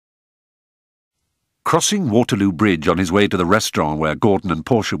Crossing Waterloo Bridge on his way to the restaurant where Gordon and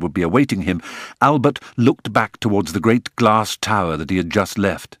Portia would be awaiting him, Albert looked back towards the great glass tower that he had just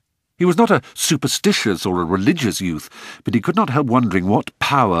left. He was not a superstitious or a religious youth, but he could not help wondering what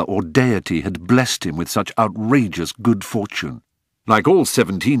power or deity had blessed him with such outrageous good fortune. Like all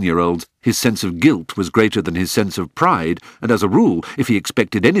 17-year-olds, his sense of guilt was greater than his sense of pride, and as a rule, if he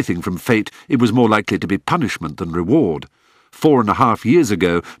expected anything from fate, it was more likely to be punishment than reward. 4.5 years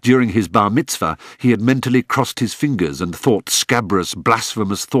ago, during his bar mitzvah, he had mentally crossed his fingers and thought scabrous,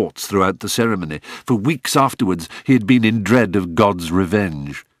 blasphemous thoughts throughout the ceremony. For weeks afterwards, he had been in dread of God's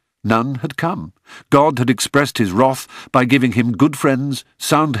revenge. None had come. God had expressed his wrath by giving him good friends,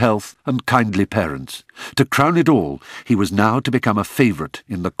 sound health, and kindly parents. To crown it all, he was now to become a favourite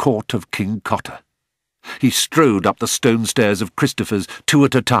in the court of King Cotter. He strode up the stone stairs of Christopher's 2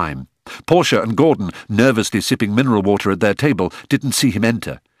 at a time. Portia and Gordon, nervously sipping mineral water at their table, didn't see him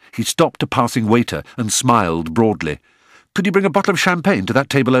enter. He stopped a passing waiter and smiled broadly. "Could you bring a bottle of champagne to that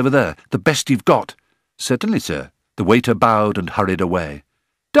table over there, the best you've got?" "Certainly, sir." The waiter bowed and hurried away.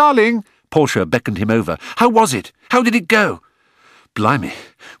 "Darling!" Portia beckoned him over. "How was it? How did it go?" "Blimey,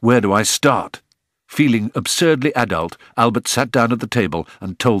 where do I start?" Feeling absurdly adult, Albert sat down at the table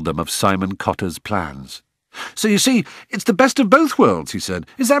and told them of Simon Cotter's plans. "So you see, it's the best of both worlds," he said.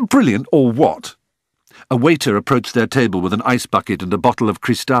 "Is that brilliant, or what?" A waiter approached their table with an ice bucket and a bottle of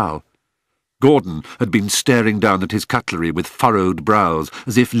Cristal. Gordon had been staring down at his cutlery with furrowed brows,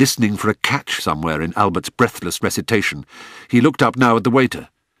 as if listening for a catch somewhere in Albert's breathless recitation. He looked up now at the waiter.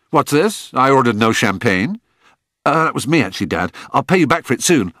 "What's this? I ordered no champagne." That was me, actually, Dad. I'll pay you back for it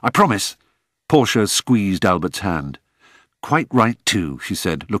soon, I promise." Portia squeezed Albert's hand. "Quite right, too," she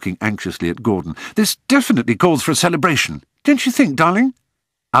said, looking anxiously at Gordon. "This definitely calls for a celebration. Don't you think, darling?"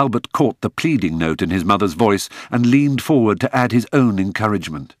 Albert caught the pleading note in his mother's voice and leaned forward to add his own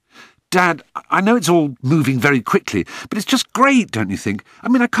encouragement. "Dad, I know it's all moving very quickly, but it's just great, don't you think? I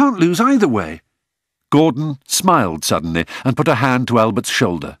mean, I can't lose either way." Gordon smiled suddenly and put a hand to Albert's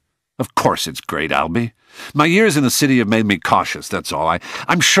shoulder. "Of course it's great, Albie. My years in the city have made me cautious, that's all.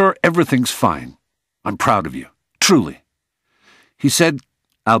 I'm sure everything's fine. I'm proud of you, truly." "He said,"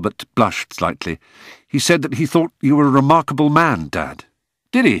 Albert blushed slightly, "he said that he thought you were a remarkable man, Dad."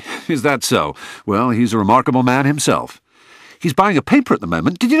 "Did he? Is that so? Well, he's a remarkable man himself. He's buying a paper at the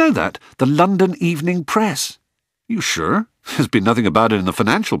moment. Did you know that? The London Evening Press." "You sure? There's been nothing about it in the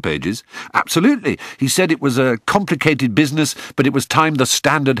financial pages." "Absolutely. He said it was a complicated business, but it was time the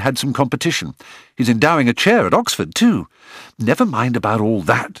Standard had some competition. He's endowing a chair at Oxford, too." "Never mind about all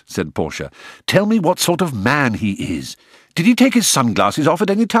that," said Portia. "Tell me what sort of man he is. Did he take his sunglasses off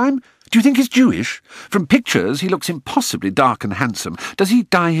at any time? Do you think he's Jewish? From pictures he looks impossibly dark and handsome. Does he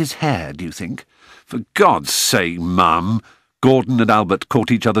dye his hair, do you think?" "For God's sake, Mum!" Gordon and Albert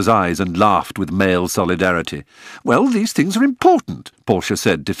caught each other's eyes and laughed with male solidarity. "Well, these things are important," Portia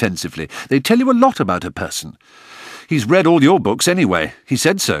said defensively. "They tell you a lot about a person." "He's read all your books anyway. He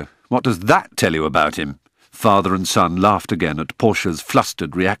said so. What does that tell you about him?" Father and son laughed again at Portia's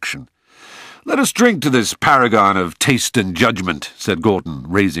flustered reaction. "Let us drink to this paragon of taste and judgment," said Gordon,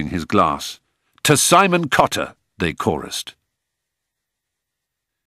 raising his glass. "To Simon Cotter," they chorused.